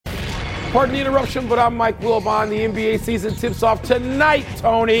Pardon the interruption, but I'm Mike Wilbon. The NBA season tips off tonight,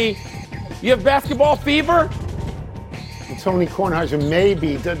 Tony. You have basketball fever? Tony Kornheiser,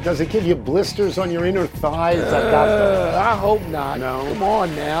 maybe. Does it give you blisters on your inner thighs? I hope not. No. Come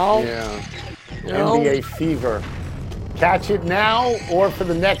on now. Yeah. You know? NBA fever. Catch it now or for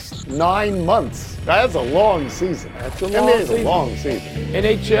the next 9 months. That's a long season. That's a long season.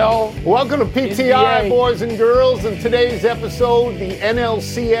 NHL. Welcome to PTI, NBA. boys and girls. In today's episode, the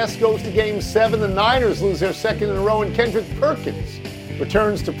NLCS goes to Game 7. The Niners lose their second in a row, and Kendrick Perkins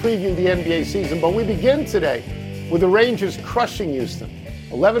returns to preview the NBA season. But we begin today with the Rangers crushing Houston.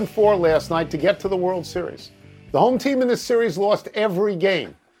 11-4 last night to get to the World Series. The home team in this series lost every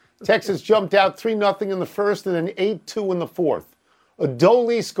game. Texas jumped out 3-0 in the first and then 8-2 in the fourth.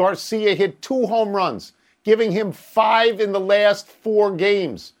 Adolis Garcia hit 2 home runs, giving him 5 in the last 4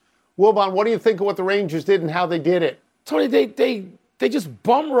 games. Wilbon, what do you think of what the Rangers did and how they did it? Tony, they just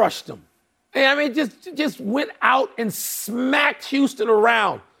bum rushed them. I mean, just went out and smacked Houston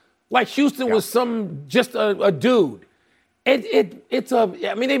around like Houston was just a dude.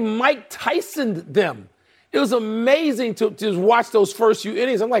 They Mike Tyson'd them. It was amazing to just watch those first few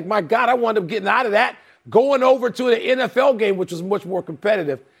innings. I'm like, my God, I wound up getting out of that, going over to the NFL game, which was much more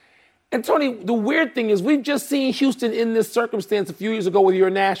competitive. And, Tony, the weird thing is we've just seen Houston in this circumstance a few years ago with your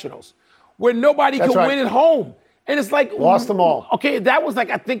Nationals, where nobody could win at home. And it's like... Lost them all. Okay, that was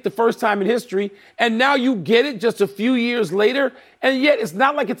I think, the first time in history. And now you get it just a few years later. And yet it's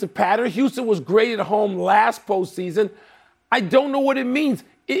not like it's a pattern. Houston was great at home last postseason. I don't know what it means.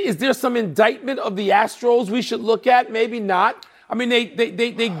 Is there some indictment of the Astros we should look at? Maybe not. I mean, they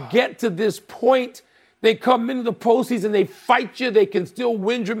get to this point. They come into the postseason. They fight you. They can still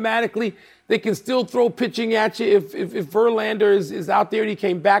win dramatically. They can still throw pitching at you if Verlander is out there and he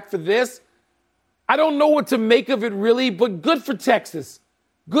came back for this. I don't know what to make of it really, but good for Texas.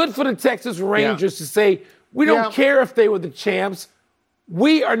 Good for the Texas Rangers to say, we don't care if they were the champs.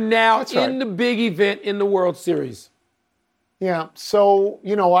 We are now in the big event in the World Series. Yeah, so,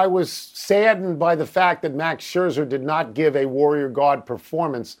 I was saddened by the fact that Max Scherzer did not give a Warrior God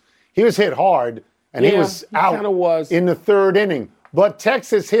performance. He was hit hard, and he was out in the third inning. But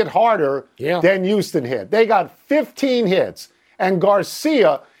Texas hit harder than Houston hit. They got 15 hits. And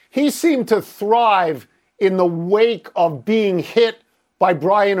Garcia, he seemed to thrive in the wake of being hit by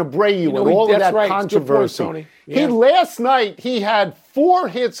Brian Abreu with all of that controversy. Point, Tony. Last night, he had 4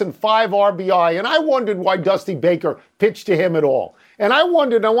 hits and 5 RBI, and I wondered why Dusty Baker pitched to him at all. And I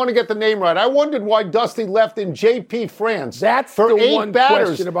want to get the name right, I wondered why Dusty left in J.P. France for 8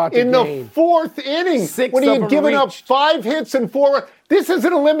 batters in the 4th inning when he had given up 5 hits and 4. This is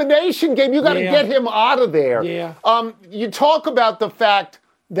an elimination game. You got to get him out of there. Yeah. You talk about the fact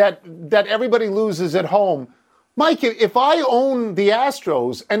that everybody loses at home. Mike, if I own the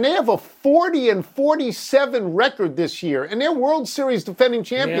Astros and they have a 40-47 record this year and they're World Series defending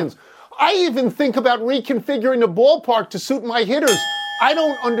champions, I even think about reconfiguring the ballpark to suit my hitters. I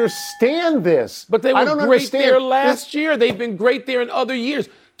don't understand this. But they were great there last year. They've been great there in other years.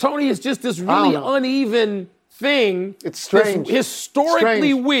 Tony, it's just this really uneven thing. It's strange. It's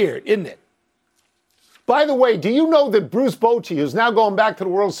historically weird, isn't it? By the way, do you know that Bruce Bochy, who's now going back to the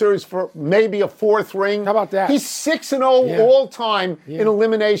World Series for maybe a 4th ring? How about that? He's 6-0 all time in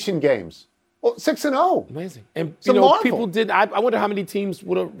elimination games. Well, 6-0. Amazing. And, it's people did. I wonder how many teams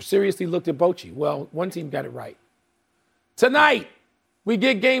would have seriously looked at Bochy. Well, one team got it right. Tonight, we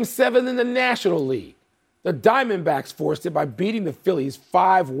get Game 7 in the National League. The Diamondbacks forced it by beating the Phillies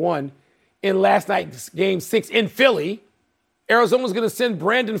 5-1 in last night's Game 6 in Philly. Arizona's going to send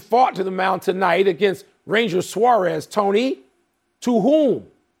Brandon Pfaadt to the mound tonight against Ranger Suarez. Tony, to whom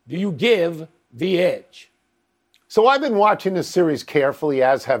do you give the edge? So I've been watching this series carefully,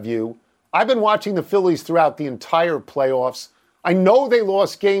 as have you. I've been watching the Phillies throughout the entire playoffs. I know they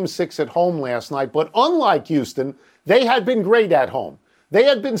lost Game 6 at home last night, but unlike Houston, they had been great at home. They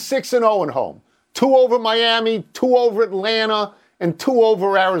had been 6-0 at home. 2 over Miami, 2 over Atlanta, and 2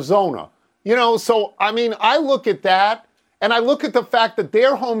 over Arizona. So, I look at that, and I look at the fact that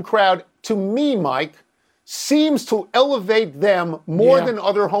their home crowd, to me, Mike, seems to elevate them more than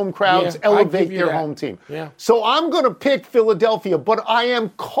other home crowds elevate their home team. Yeah. So I'm going to pick Philadelphia, but I am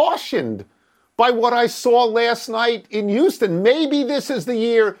cautioned by what I saw last night in Houston. Maybe this is the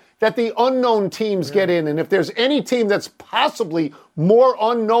year that the unknown teams get in, and if there's any team that's possibly more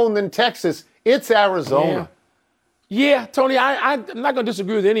unknown than Texas, it's Arizona. Yeah, Tony, I'm not going to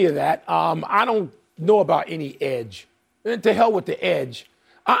disagree with any of that. I don't know about any edge. And to hell with the edge.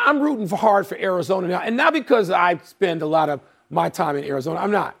 I'm rooting hard for Arizona now. And not because I spend a lot of my time in Arizona. I'm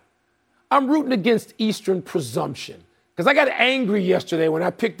not. I'm rooting against Eastern presumption. Because I got angry yesterday when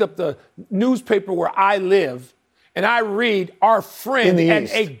I picked up the newspaper where I live, and I read our friend and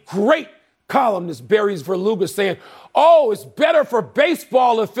a great columnist, Barry Verluga, saying, oh, it's better for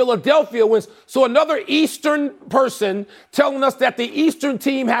baseball if Philadelphia wins. So another Eastern person telling us that the Eastern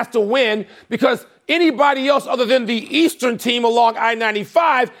team has to win because anybody else other than the Eastern team along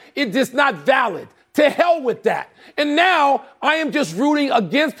I-95, it's just not valid. To hell with that. And now I am just rooting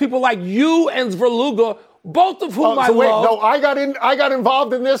against people like you and Verluga, both of whom I love. No, I got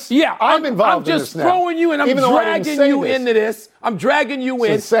involved in this. Yeah, I'm involved in this now. I'm just throwing you in. I'm dragging you into this. I'm dragging you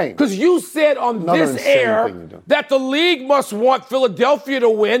in. Because you said on this air that the league must want Philadelphia to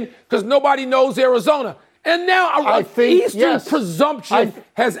win because nobody knows Arizona. And now Eastern presumption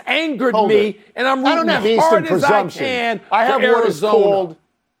has angered me, and I'm rooting as hard as I can for Arizona.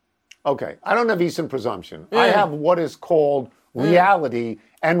 I don't have Eastern presumption. Yeah. I have what is called reality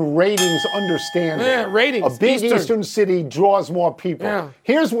and ratings understanding. Yeah, ratings. A big Eastern city draws more people. Yeah.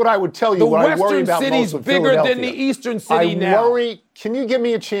 Here's what I would tell you what I worry about most with Philadelphia. The Western city's bigger than the Eastern city now. Can you give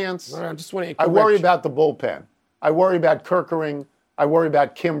me a chance? I just want to I worry about the bullpen. I worry about Kerkering. I worry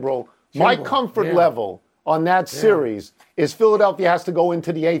about Kimbrel. My comfort level on that series is Philadelphia has to go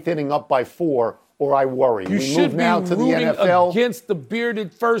into the 8th inning up by 4, or I worry. You should be rooting against the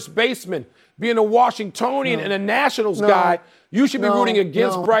bearded first baseman. Being a Washingtonian and a Nationals guy, you should be rooting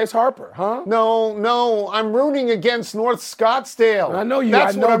against Bryce Harper, huh? No. I'm rooting against North Scottsdale. I know you.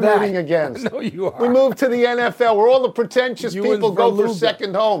 That's what I'm rooting against. I know you are. We moved to the NFL where all the pretentious people go for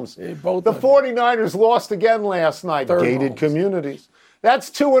second homes. The 49ers lost again last night. Gated communities. That's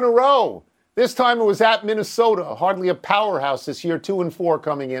 2 in a row. This time it was at Minnesota. Hardly a powerhouse this year, 2-4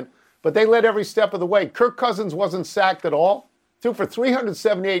 coming in. But they led every step of the way. Kirk Cousins wasn't sacked at all. Threw for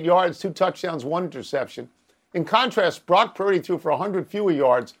 378 yards, 2 touchdowns, 1 interception. In contrast, Brock Purdy threw for 100 fewer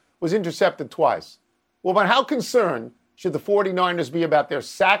yards, was intercepted twice. Well, but how concerned should the 49ers be about their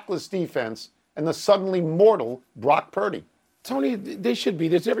sackless defense and the suddenly mortal Brock Purdy? Tony, they should be.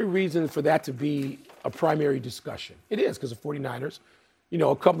 There's every reason for that to be a primary discussion. It is, because the 49ers,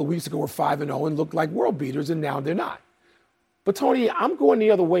 a couple of weeks ago were 5-0 and looked like world beaters, and now they're not. But, Tony, I'm going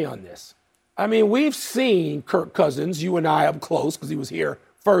the other way on this. I mean, we've seen Kirk Cousins, you and I up close, because he was here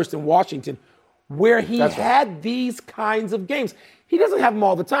first in Washington, where he had these kinds of games. He doesn't have them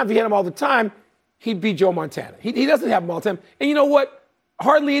all the time. If he had them all the time, he'd beat Joe Montana. He doesn't have them all the time. And you know what?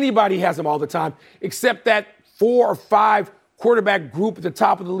 Hardly anybody has them all the time, except that 4 or 5 quarterback group at the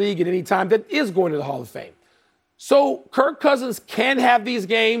top of the league at any time that is going to the Hall of Fame. So Kirk Cousins can have these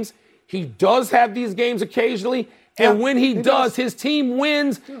games. He does have these games occasionally. And when he does, his team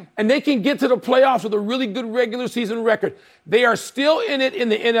wins, and they can get to the playoffs with a really good regular season record. They are still in it in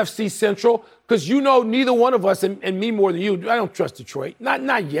the NFC Central because neither one of us, and me more than you, I don't trust Detroit.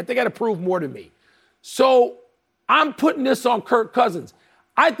 Not yet. They got to prove more to me. So I'm putting this on Kirk Cousins.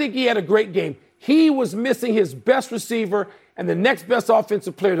 I think he had a great game. He was missing his best receiver and the next best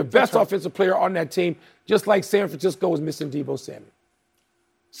offensive player, the best offensive player on that team, just like San Francisco was missing Deebo Samuel.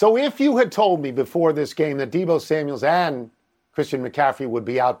 So if you had told me before this game that Deebo Samuels and Christian McCaffrey would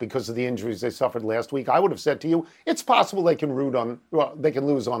be out because of the injuries they suffered last week, I would have said to you, it's possible they can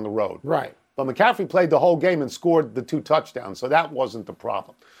lose on the road. Right. But McCaffrey played the whole game and scored the 2 touchdowns, so that wasn't the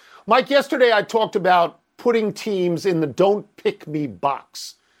problem. Mike, yesterday I talked about putting teams in the don't pick me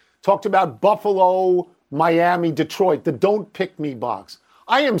box. Talked about Buffalo, Miami, Detroit, the don't pick me box.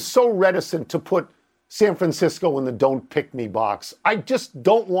 I am so reticent to put San Francisco in the don't pick me box. I just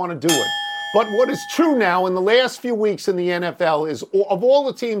don't want to do it. But what is true now in the last few weeks in the NFL is of all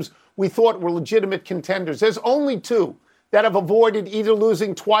the teams we thought were legitimate contenders, there's only 2 that have avoided either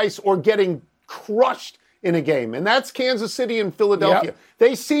losing twice or getting crushed in a game. And that's Kansas City and Philadelphia. Yep.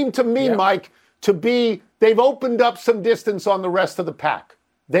 They seem to me, Mike, they've opened up some distance on the rest of the pack.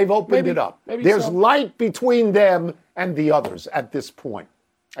 They've opened it up. There's light between them and the others at this point,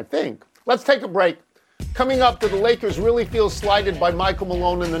 I think. Let's take a break. Coming up, do the Lakers really feel slighted by Michael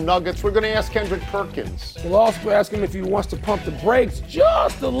Malone and the Nuggets? We're going to ask Kendrick Perkins. We'll also ask him if he wants to pump the brakes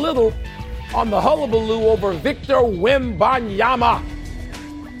just a little on the hullabaloo over Victor Wembanyama.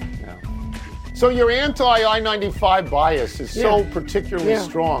 So your anti-I-95 bias is so particularly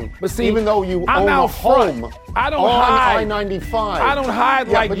strong. But see, even though you own a home I don't on hide. I-95. I don't hide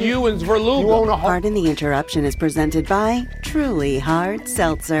like you and Verluga. You own a home. Pardon the interruption is presented by Truly Hard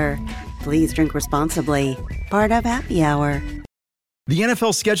Seltzer. Please drink responsibly. Part of Happy Hour. The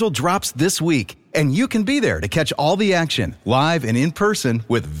NFL schedule drops this week, and you can be there to catch all the action, live and in person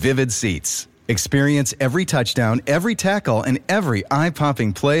with Vivid Seats. Experience every touchdown, every tackle, and every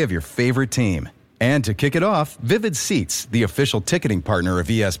eye-popping play of your favorite team. And to kick it off, Vivid Seats, the official ticketing partner of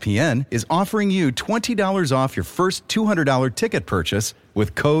ESPN, is offering you $20 off your first $200 ticket purchase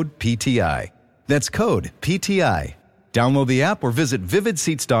with code PTI. That's code PTI. Download the app or visit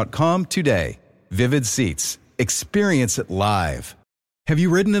vividseats.com today. Vivid Seats. Experience it live. Have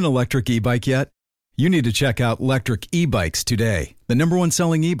you ridden an electric e-bike yet? You need to check out Electric E-Bikes today, the #1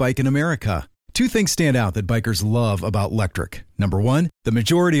 selling e-bike in America. Two things stand out that bikers love about Electric. Number one, the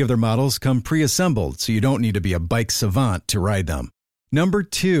majority of their models come pre-assembled, so you don't need to be a bike savant to ride them. Number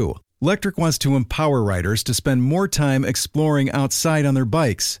two, Electric wants to empower riders to spend more time exploring outside on their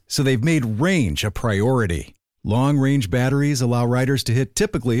bikes, so they've made range a priority. Long-range batteries allow riders to hit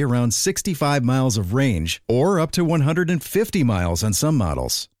typically around 65 miles of range, or up to 150 miles on some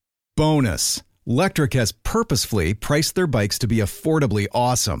models. Bonus, Electric has purposefully priced their bikes to be affordably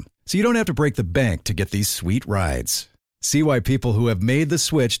awesome, so you don't have to break the bank to get these sweet rides. See why people who have made the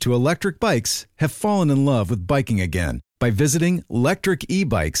switch to electric bikes have fallen in love with biking again by visiting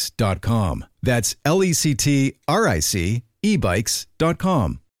electricebikes.com. That's LECTRIC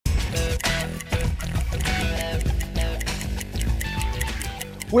ebikes.com.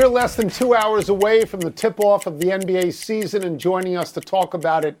 We're less than 2 hours away from the tip-off of the NBA season, and joining us to talk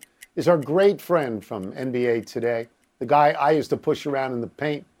about it is our great friend from NBA Today, the guy I used to push around in the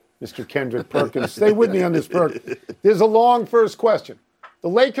paint, Mr. Kendrick Perkins. Stay with me on this, Perk. There's a long first question. The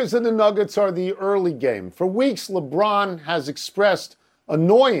Lakers and the Nuggets are the early game. For weeks, LeBron has expressed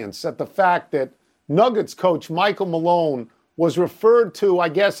annoyance at the fact that Nuggets coach Michael Malone was referred to, I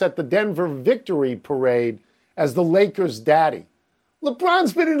guess, at the Denver Victory Parade as the Lakers' daddy.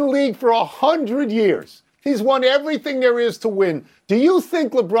 LeBron's been in the league for 100 years. He's won everything there is to win. Do you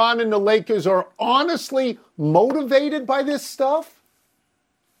think LeBron and the Lakers are honestly motivated by this stuff?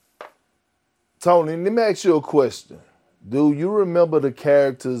 Tony, let me ask you a question. Do you remember the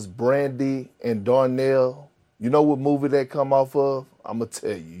characters Brandy and Darnell? You know what movie that come off of? I'm going to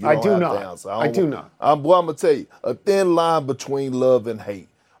tell you. I do not. I do not. I'm going to tell you. A thin line between love and hate.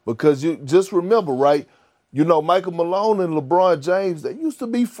 Because you just remember, right? You know, Michael Malone and LeBron James, they used to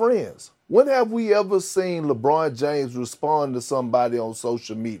be friends. When have we ever seen LeBron James respond to somebody on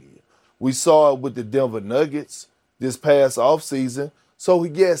social media? We saw it with the Denver Nuggets this past offseason. So,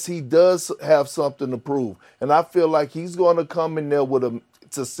 yes, he does have something to prove. And I feel like he's going to come in there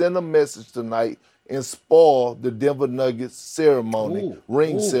to send a message tonight and spoil the Denver Nuggets ceremony,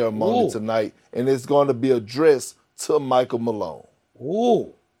 ring ceremony tonight. And it's going to be addressed to Michael Malone.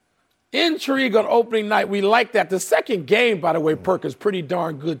 Ooh. Intrigue on opening night. We like that. The second game, by the way, Perk, is pretty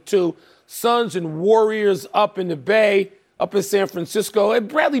darn good, too. Suns and Warriors up in the Bay, up in San Francisco. And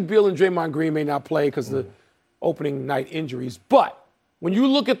Bradley Beal and Draymond Green may not play because of the opening night injuries. But when you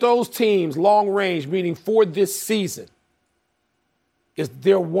look at those teams, long range, meaning for this season, is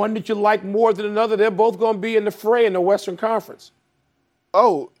there one that you like more than another? They're both going to be in the fray in the Western Conference.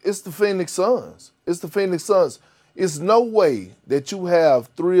 Oh, it's the Phoenix Suns. It's the Phoenix Suns. It's no way that you have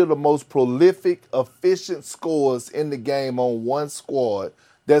three of the most prolific, efficient scorers in the game on one squad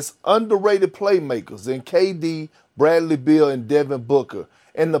that's underrated playmakers in KD, Bradley Beal, and Devin Booker.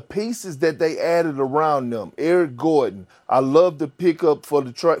 And the pieces that they added around them, Eric Gordon, I love the pickup for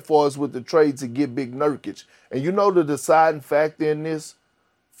us with the trade to get Big Nurkic. And you know the deciding factor in this?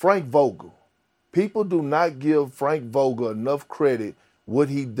 Frank Vogel. People do not give Frank Vogel enough credit what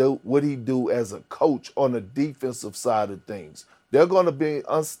he do as a coach on the defensive side of things. They're going to be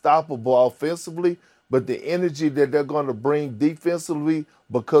unstoppable offensively, but the energy that they're going to bring defensively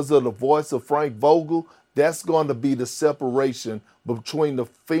because of the voice of Frank Vogel, that's going to be the separation between the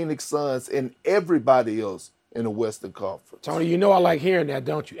Phoenix Suns and everybody else in the Western Conference. Tony, you know I like hearing that,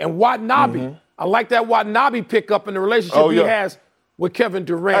 don't you? And Watanabe, I like that Watanabe pickup in the relationship he has with Kevin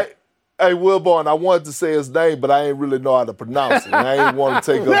Durant. Hey, Wilborn, I wanted to say his name, but I ain't really know how to pronounce it. I ain't want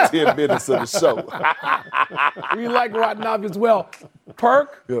to take up 10 minutes of the show. We like Watanabe as well.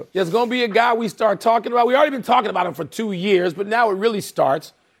 Perk, there's going to be a guy we start talking about. We already been talking about him for 2 years, but now it really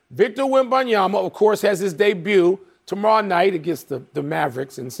starts. Victor Wembanyama, of course, has his debut tomorrow night against the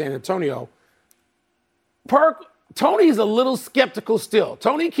Mavericks in San Antonio. Perk, Tony's a little skeptical still.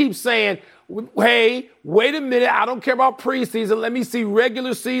 Tony keeps saying, hey, wait a minute, I don't care about preseason. Let me see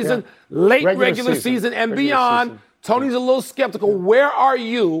regular season, late regular season, and beyond. Tony's a little skeptical. Where are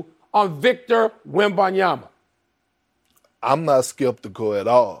you on Victor Wembanyama? I'm not skeptical at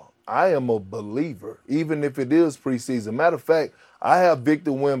all. I am a believer, even if it is preseason. Matter of fact, I have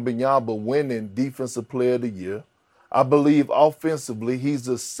Victor Wembanyama winning Defensive Player of the Year. I believe offensively he's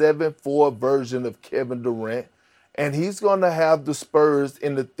a 7-4 version of Kevin Durant. And he's going to have the Spurs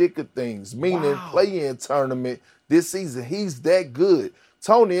in the thick of things, meaning play-in tournament this season. He's that good.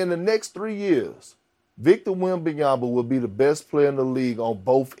 Tony, in the next 3 years, Victor Wembanyama will be the best player in the league on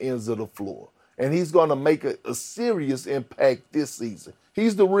both ends of the floor. And he's going to make a serious impact this season.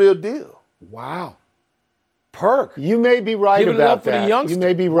 He's the real deal. Wow. Perk. You may be right Giving it about up for the that. youngster. You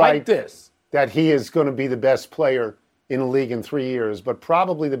may be right Like this. that he is going to be the best player in the league in 3 years, but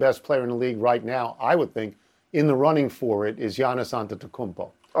probably the best player in the league right now, I would think, in the running for it is Giannis Antetokounmpo.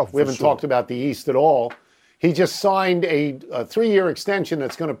 Oh, we haven't talked about the East at all. He just signed a 3-year extension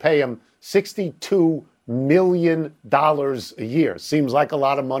that's going to pay him $62 million a year. Seems like a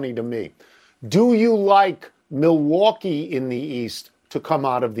lot of money to me. Do you like Milwaukee in the East to come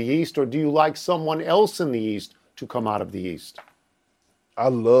out of the East, or do you like someone else in the East to come out of the East? I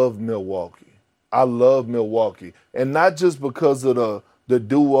love Milwaukee. And not just because of the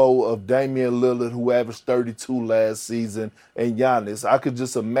duo of Damian Lillard, who averaged 32 last season, and Giannis. I could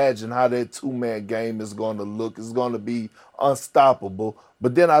just imagine how that two-man game is going to look. It's going to be unstoppable.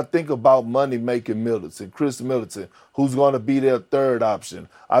 But then I think about money-making Middleton, Chris Middleton, who's going to be their third option.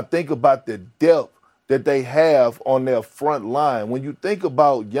 I think about the depth that they have on their front line. When you think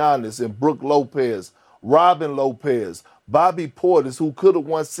about Giannis and Brook Lopez, Robin Lopez, Bobby Portis, who could have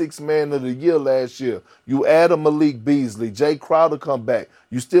won Sixth Man of the Year last year. You add a Malik Beasley, Jay Crowder come back.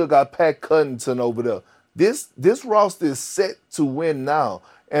 You still got Pat Connaughton over there. This roster is set to win now.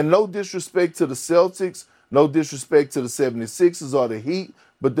 And no disrespect to the Celtics, no disrespect to the 76ers or the Heat,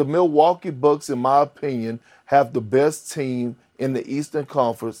 but the Milwaukee Bucks, in my opinion, have the best team in the Eastern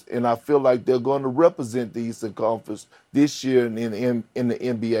Conference, and I feel like they're going to represent the Eastern Conference this year in the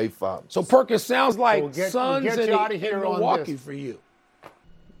NBA Finals. So, Perkins, sounds like Suns and Milwaukee for you.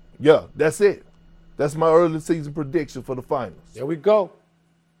 Yeah, that's it. That's my early season prediction for the Finals. There we go.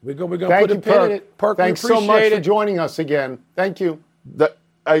 We're going to put a pin in it. Perk, thanks so much for joining us again. Thank you.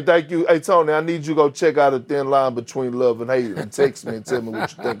 Hey, thank you. Hey, Tony, I need you to go check out A Thin Line Between Love and Hate and text me and tell me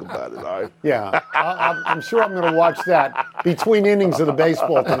what you think about it, all right? Yeah, I'm sure I'm going to watch that between innings of the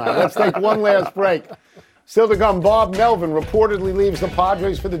baseball tonight. Let's take one last break. Still to come, Bob Melvin reportedly leaves the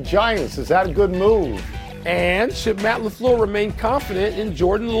Padres for the Giants. Is that a good move? And should Matt LaFleur remain confident in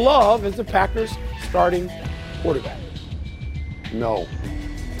Jordan Love as the Packers' starting quarterback? No.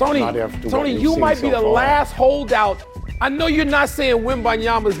 Tony, you might be the last holdout. I know you're not saying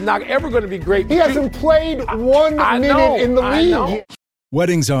Wembanyama's not ever going to be great. He hasn't played 1 minute in the league.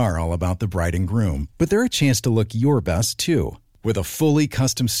 Weddings are all about the bride and groom, but they're a chance to look your best, too. With a fully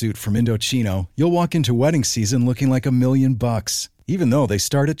custom suit from Indochino, you'll walk into wedding season looking like $1 million, even though they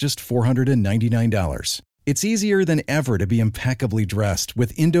start at just $499. It's easier than ever to be impeccably dressed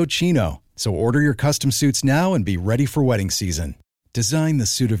with Indochino. So order your custom suits now and be ready for wedding season. Design the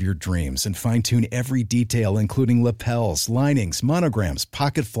suit of your dreams and fine-tune every detail, including lapels, linings, monograms,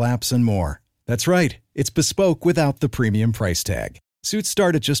 pocket flaps, and more. That's right. It's bespoke without the premium price tag. Suits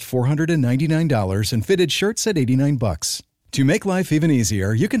start at just $499 and fitted shirts at $89. To make life even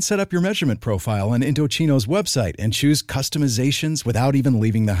easier, you can set up your measurement profile on Indochino's website and choose customizations without even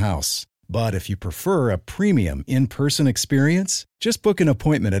leaving the house. But if you prefer a premium in-person experience, just book an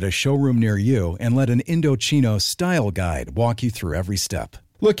appointment at a showroom near you and let an Indochino style guide walk you through every step.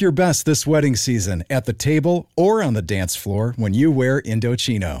 Look your best this wedding season at the table or on the dance floor when you wear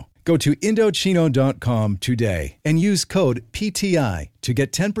Indochino. Go to Indochino.com today and use code PTI to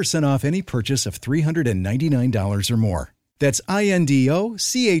get 10% off any purchase of $399 or more. That's INDOCHINO.com,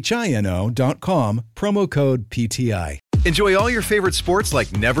 promo code PTI. Enjoy all your favorite sports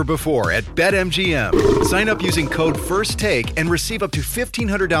like never before at BetMGM. Sign up using code FIRSTTAKE and receive up to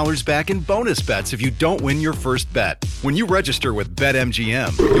 $1,500 back in bonus bets if you don't win your first bet. When you register with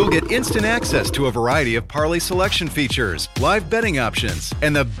BetMGM, you'll get instant access to a variety of parlay selection features, live betting options,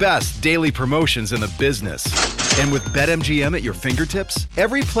 and the best daily promotions in the business. And with BetMGM at your fingertips,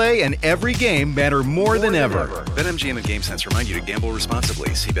 every play and every game matter more than ever. BetMGM and GameSense remind you to gamble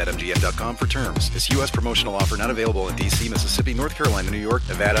responsibly. See BetMGM.com for terms. This U.S. promotional offer not available in D.C., Mississippi, North Carolina, New York,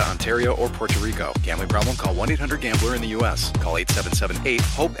 Nevada, Ontario, or Puerto Rico. Gambling problem? Call 1-800-GAMBLER in the U.S. Call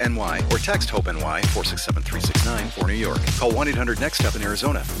 877-8-HOPE-NY or text HOPE-NY 467-369 for New York. Call 1-800-NEXT-STEP in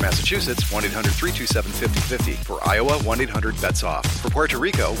Arizona. For Massachusetts, 1-800-327-5050. For Iowa, 1-800-BETS-OFF. For Puerto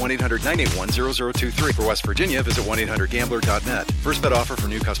Rico, 1-800-981-0023. For West Virginia, visit 1-800-GAMBLER.net. First bet offer for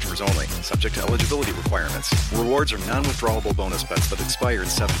new customers only. Subject to eligibility requirements. Rewards are non-withdrawable bonus bets that expire in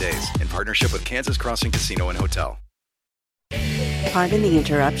 7 days. In partnership with Kansas Crossing Casino and Hotel. Pardon the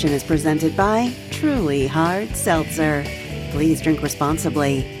Interruption is presented by Truly Hard Seltzer. Please drink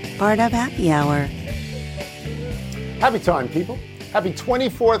responsibly. Part of Happy Hour. Happy time, people. Happy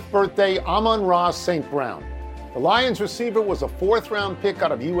 24th birthday, Amon-Ra St. Brown. The Lions receiver was a 4th-round pick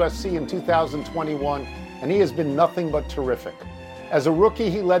out of USC in 2021, and he has been nothing but terrific. As a rookie,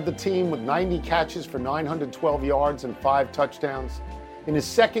 he led the team with 90 catches for 912 yards and 5 touchdowns. In his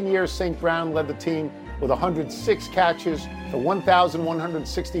second year, St. Brown led the team with 106 catches for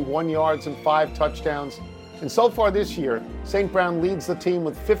 1,161 yards and 5 touchdowns. And so far this year, St. Brown leads the team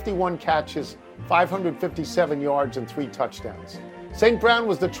with 51 catches, 557 yards, and 3 touchdowns. St. Brown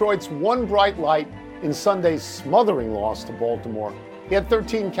was Detroit's one bright light in Sunday's smothering loss to Baltimore. He had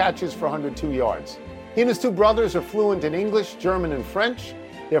 13 catches for 102 yards. He and his 2 brothers are fluent in English, German, and French.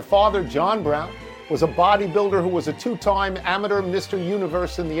 Their father, John Brown, was a bodybuilder who was a 2-time amateur Mr.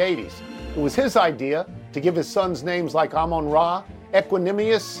 Universe in the 80s. It was his idea to give his sons names like Amon-Ra,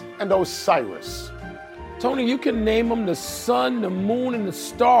 Equanimous, and Osiris. Tony, you can name them the sun, the moon, and the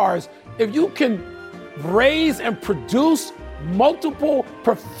stars. If you can raise and produce multiple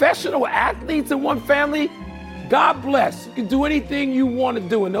professional athletes in one family, God bless. You can do anything you want to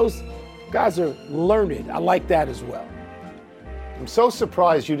do, and those guys are learned. I like that as well. I'm so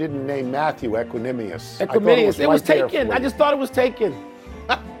surprised you didn't name Matthew Equanimous. Equanimous. It was taken. I just thought it was taken.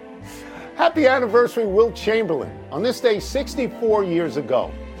 Happy anniversary, Wilt Chamberlain. On this day 64 years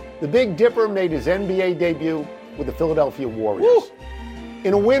ago, the Big Dipper made his NBA debut with the Philadelphia Warriors. Woo.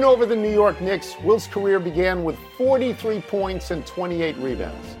 In a win over the New York Knicks, Wilt's career began with 43 points and 28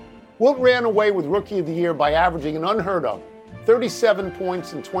 rebounds. Wilt ran away with Rookie of the Year by averaging an unheard of 37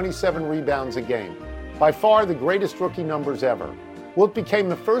 points and 27 rebounds a game. By far the greatest rookie numbers ever. Wilt became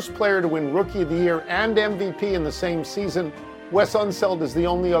the first player to win Rookie of the Year and MVP in the same season. Wes Unseld is the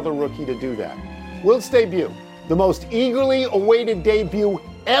only other rookie to do that. Wilt's debut, the most eagerly awaited debut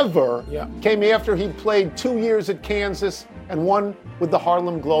ever, came after he'd played 2 years at Kansas and one with the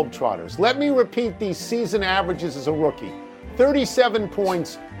Harlem Globetrotters. Let me repeat these season averages as a rookie. 37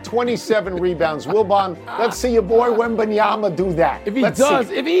 points, 27 rebounds. Wilbon, let's see your boy Wembanyama do that. If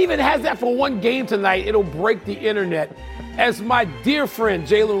he even has that for one game tonight, it'll break the internet. As my dear friend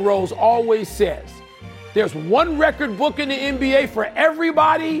Jalen Rose always says, there's one record book in the NBA for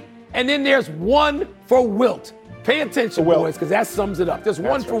everybody, and then there's one for Wilt. Pay attention, boys, because that sums it up. There's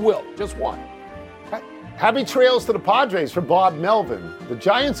one for Wilt, just one. Happy trails to the Padres for Bob Melvin. The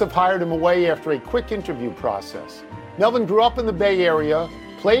Giants have hired him away after a quick interview process. Melvin grew up in the Bay Area,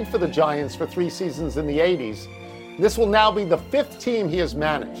 played for the Giants for 3 seasons in the 80s. This will now be the 5th team he has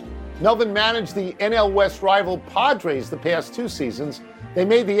managed. Melvin managed the NL West rival Padres the past 2 seasons. They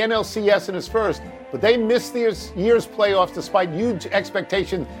made the NLCS in his first, but they missed this year's playoffs despite huge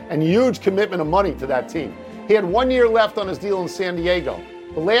expectation and huge commitment of money to that team. He had 1 year left on his deal in San Diego.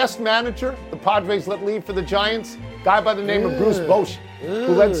 The last manager the Padres let leave for the Giants, a guy by the name of Bruce Bochy,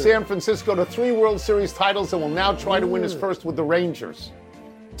 who led San Francisco to 3 World Series titles and will now try to win his first with the Rangers.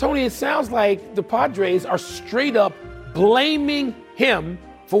 Tony, it sounds like the Padres are straight up blaming him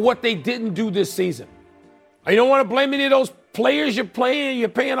for what they didn't do this season. You don't want to blame any of those players you're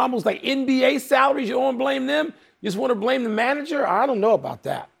paying almost like NBA salaries. You don't want to blame them. You just want to blame the manager? I don't know about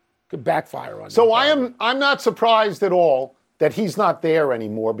that. Could backfire on you. So I'm not surprised at all that he's not there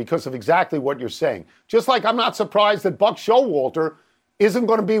anymore because of exactly what you're saying. Just like I'm not surprised that Buck Showalter isn't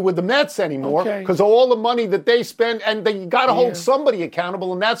going to be with the Mets anymore because of all the money that they spend, and you got to hold somebody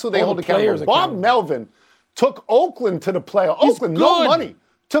accountable, and that's who they hold accountable. Bob Melvin took Oakland to the playoffs. Oakland, no money.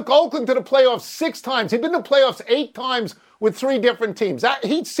 Took Oakland to the playoffs 6 times. He'd been to the playoffs 8 times with 3 different teams.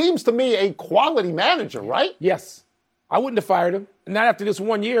 He seems to me a quality manager, right? Yes. I wouldn't have fired him. Not after this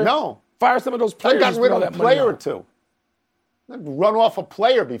 1 year. No. Fire some of those players. I got rid of a player or 2. I'd run off a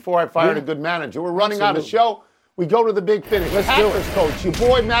player before I fired a good manager. We're running out of show. We go to the big finish. Packers coach, your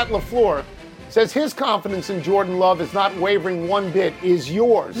boy Matt LaFleur, says his confidence in Jordan Love is not wavering one bit. Is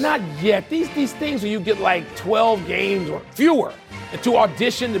yours? Not yet. These things where you get like 12 games or fewer and to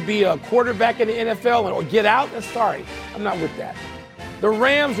audition to be a quarterback in the NFL or get out, sorry, I'm not with that. The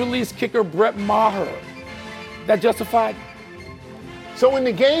Rams released kicker Brett Maher. That justified? So in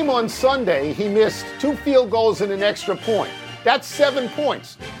the game on Sunday, he missed 2 field goals and an extra point. That's 7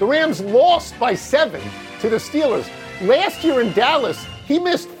 points. The Rams lost by 7 to the Steelers. Last year in Dallas, he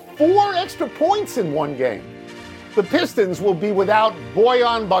missed 4 extra points in one game. The Pistons will be without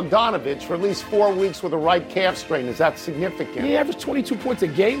Bojan Bogdanovic for at least 4 weeks with a right calf strain. Is that significant? He averaged 22 points a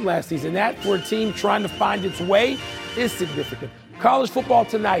game last season. That, for a team trying to find its way, is significant. College football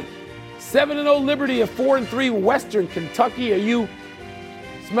tonight. 7-0 Liberty, a 4-3 Western Kentucky. Are you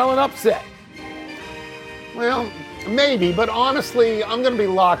smelling upset? Well, maybe, but honestly, I'm going to be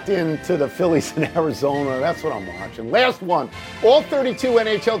locked into the Phillies in Arizona. That's what I'm watching. Last one. All 32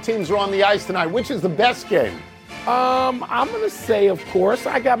 NHL teams are on the ice tonight. Which is the best game? I'm going to say, of course,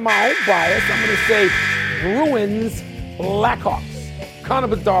 I got my own bias. I'm going to say Bruins, Blackhawks. Connor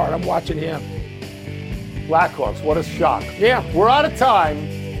Bedard, I'm watching him. Blackhawks, what a shock. Yeah. We're out of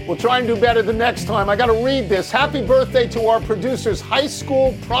time. We'll try and do better the next time. I got to read this. Happy birthday to our producer's high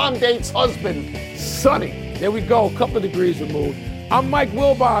school prom date's husband, Sonny. There we go, a couple of degrees removed. I'm Mike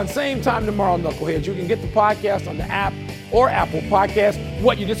Wilbon, same time tomorrow, Knuckleheads. You can get the podcast on the app or Apple Podcast.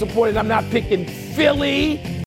 What, you disappointed I'm not picking Philly?